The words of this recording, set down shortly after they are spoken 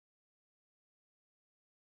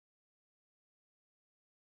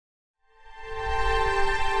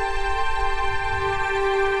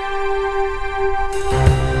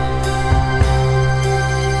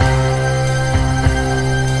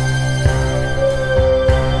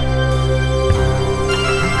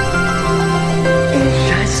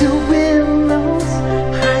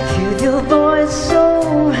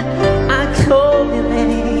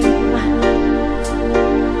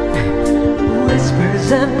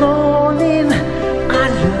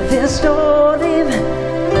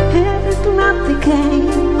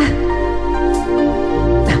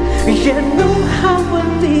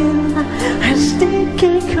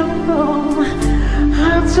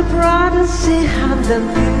behind the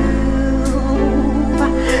view.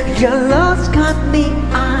 Your love's got me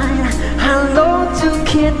on. I long to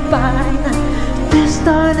get by. This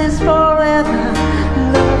time is forever.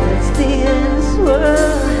 Love is this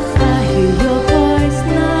world. I hear your voice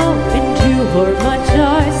now, and you heard my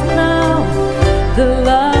choice now. The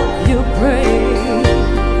love you bring,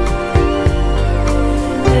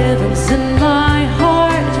 heaven's in my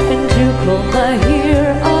heart, and you call my ear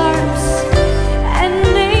arms, and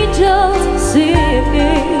angels sing.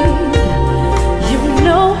 You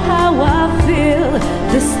know how I feel.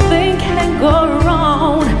 This thing can't go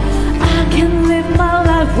wrong. I can live my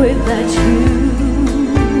life without you.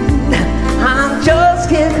 I'm just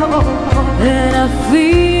getting old, and I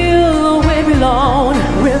feel we belong.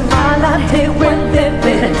 with my life they went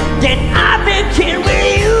living, then I've been here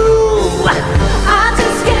with you. I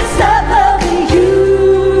just can't stop loving you.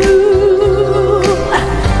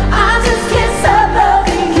 I just can't stop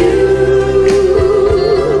loving you.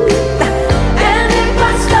 And if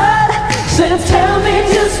I start, so tell me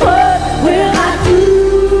just what will I do?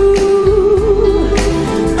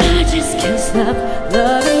 I just can't stop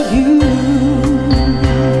loving you.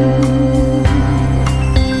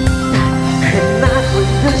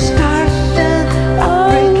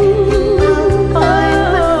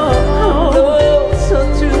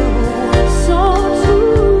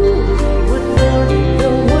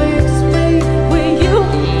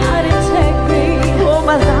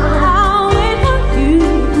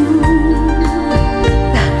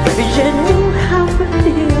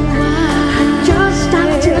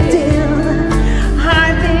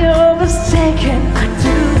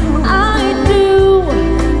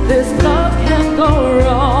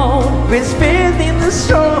 Been spinning the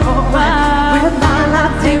storm, with my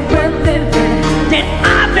life they were living, then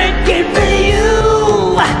I've been giving you.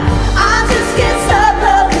 I just can't stop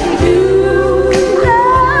loving you.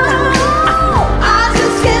 I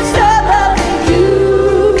just can't stop loving you.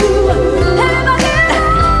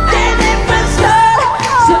 And if I start,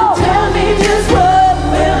 so tell me just what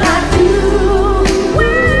will I do?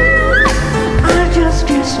 I just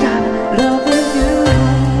can't stop loving you.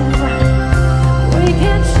 We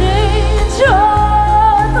can change the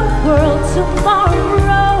world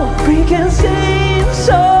tomorrow. We can sing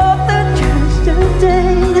something just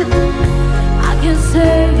today. I can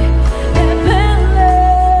say heavenly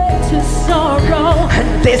to sorrow. And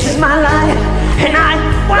this is my life, and I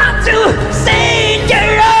want to sing.